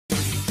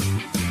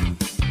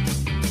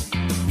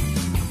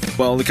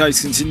Well, the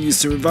case continues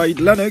to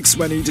invade Lennox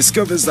when he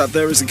discovers that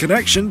there is a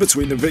connection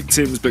between the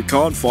victims but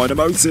can't find a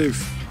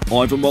motive.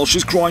 Ivan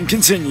Walsh's crime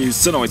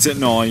continues tonight at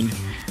 9.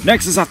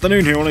 Next this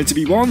afternoon here on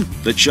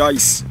ETV1, The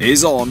Chase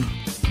is on.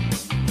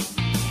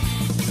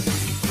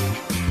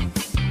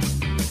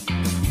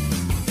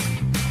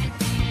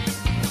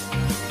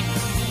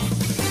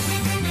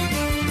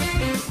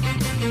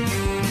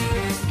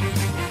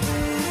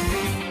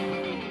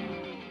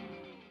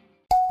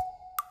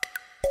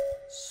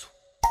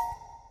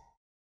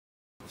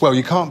 Well,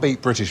 you can't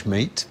beat British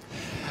meat,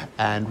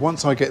 and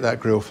once I get that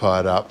grill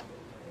fired up,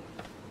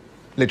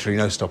 literally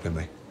no stopping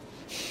me.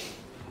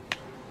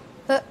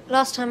 But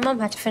last time Mum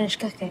had to finish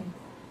cooking.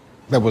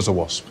 There was a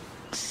wasp.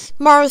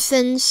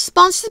 Morrison's,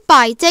 sponsored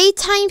by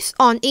Daytimes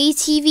on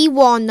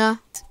ETV1.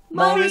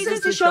 Morrison's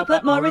to shop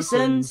at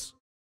Morrison's.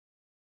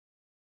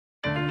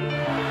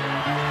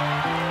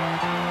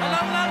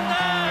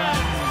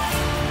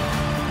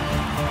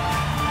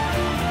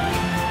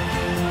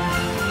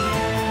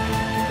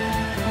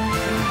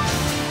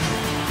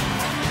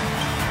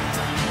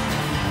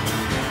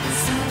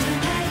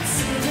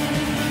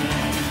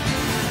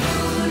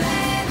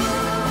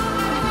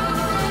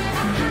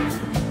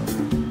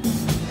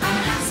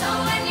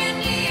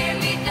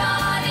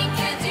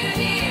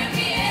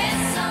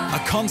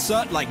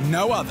 Concert like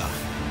no other.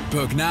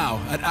 Book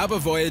now at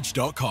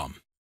abavoyage.com.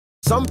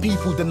 Some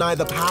people deny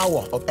the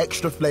power of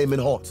extra flaming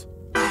hot.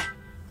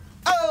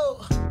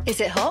 Oh! Is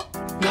it hot?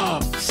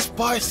 No,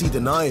 spicy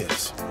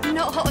deniers.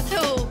 Not hot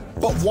at all.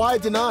 But why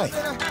deny?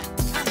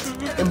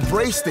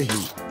 Embrace the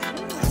heat.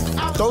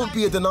 Don't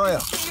be a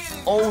denier.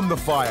 Own the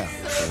fire.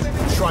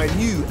 Try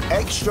new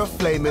extra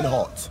flaming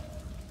hot.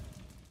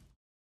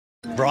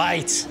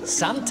 Right.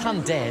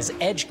 Santander's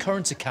Edge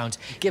current account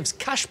gives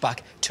cashback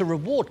to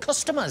reward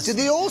customers. Do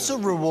they also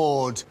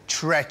reward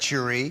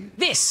treachery?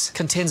 This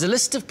contains a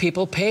list of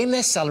people paying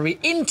their salary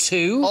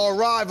into our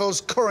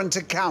rival's current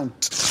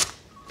account.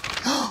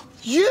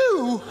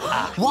 You?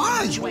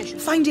 Why?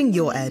 Finding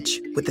your edge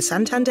with the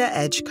Santander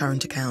Edge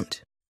current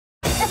account.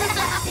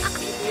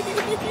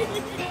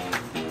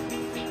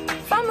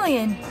 Family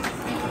in.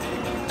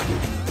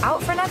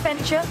 Out for an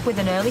adventure with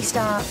an early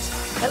start.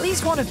 At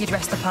least one of you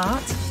dressed the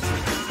part.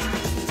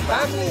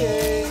 Family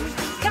in.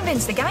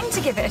 Convince the gang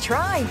to give it a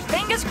try.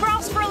 Fingers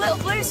crossed for a little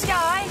blue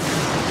sky.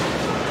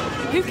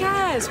 Who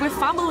cares? We're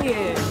family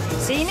in.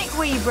 Scenic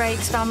wee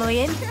breaks, family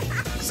in.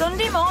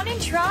 Sunday morning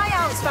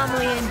tryouts,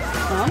 family in.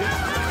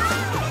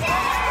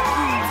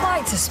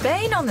 Flight to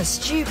Spain on the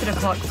stupid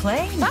o'clock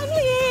plane.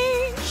 Family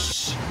in.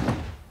 Shh.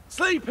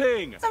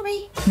 Sleeping.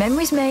 Sorry.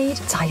 Memories made,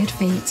 tired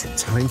feet.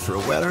 Time for a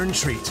well-earned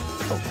treat.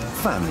 Oh,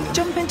 family.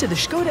 Jump into the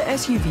Skoda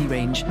SUV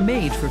range,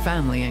 made for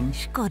familying.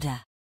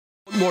 Skoda.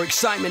 More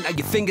excitement at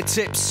your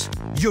fingertips?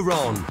 You're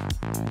on.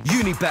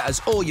 Unibet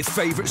has all your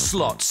favourite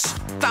slots.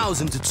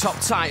 Thousands of top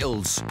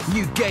titles.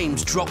 New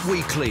games drop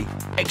weekly.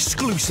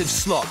 Exclusive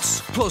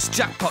slots. Plus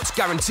jackpots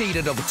guaranteed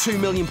at over £2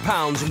 million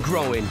and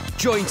growing.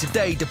 Join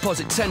today,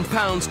 deposit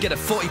 £10, get a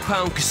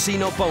 £40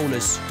 casino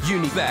bonus.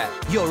 Unibet,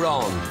 you're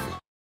on.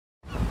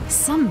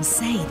 Some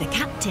say the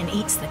captain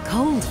eats the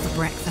cold for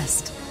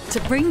breakfast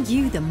to bring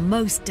you the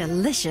most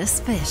delicious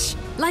fish,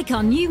 like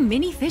our new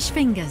mini fish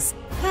fingers,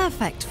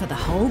 perfect for the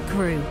whole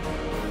crew.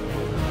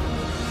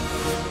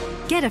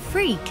 Get a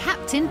free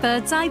Captain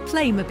Birdseye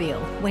Playmobil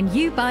when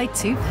you buy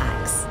 2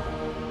 packs.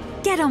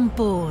 Get on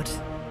board.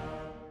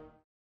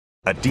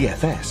 At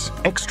DFS,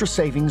 extra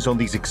savings on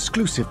these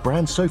exclusive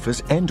brand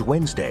sofas end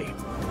Wednesday.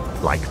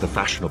 Like the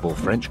fashionable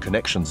French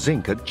Connection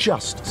Zinc at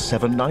just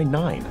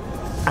 $7.99.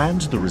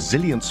 And the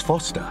Resilience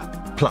Foster.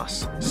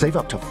 Plus, save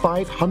up to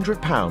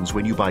 £500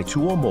 when you buy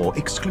 2 or more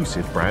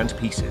exclusive brand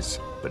pieces.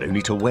 But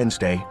only till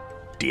Wednesday.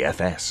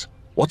 DFS.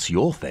 What's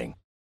your thing?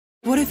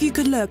 What if you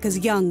could look as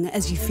young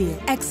as you feel?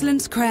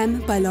 Excellence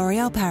Creme by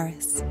L'Oréal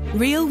Paris.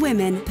 Real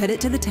women put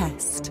it to the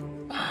test.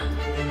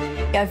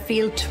 I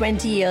feel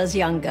 20 years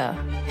younger.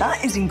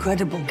 That is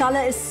incredible.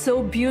 Color is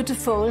so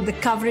beautiful. The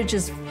coverage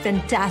is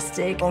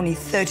fantastic. Only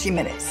 30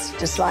 minutes.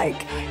 Just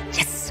like,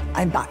 yes,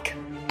 I'm back.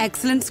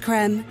 Excellence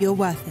Creme, you're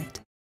worth it.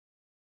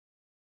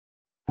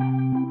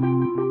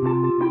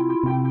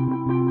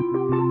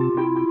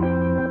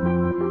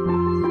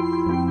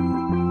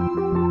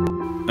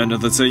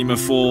 Another team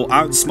of 4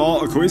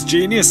 outsmart a quiz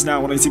genius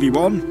now on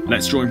ETV1.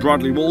 Let's join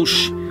Bradley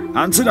Walsh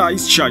and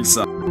today's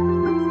chaser.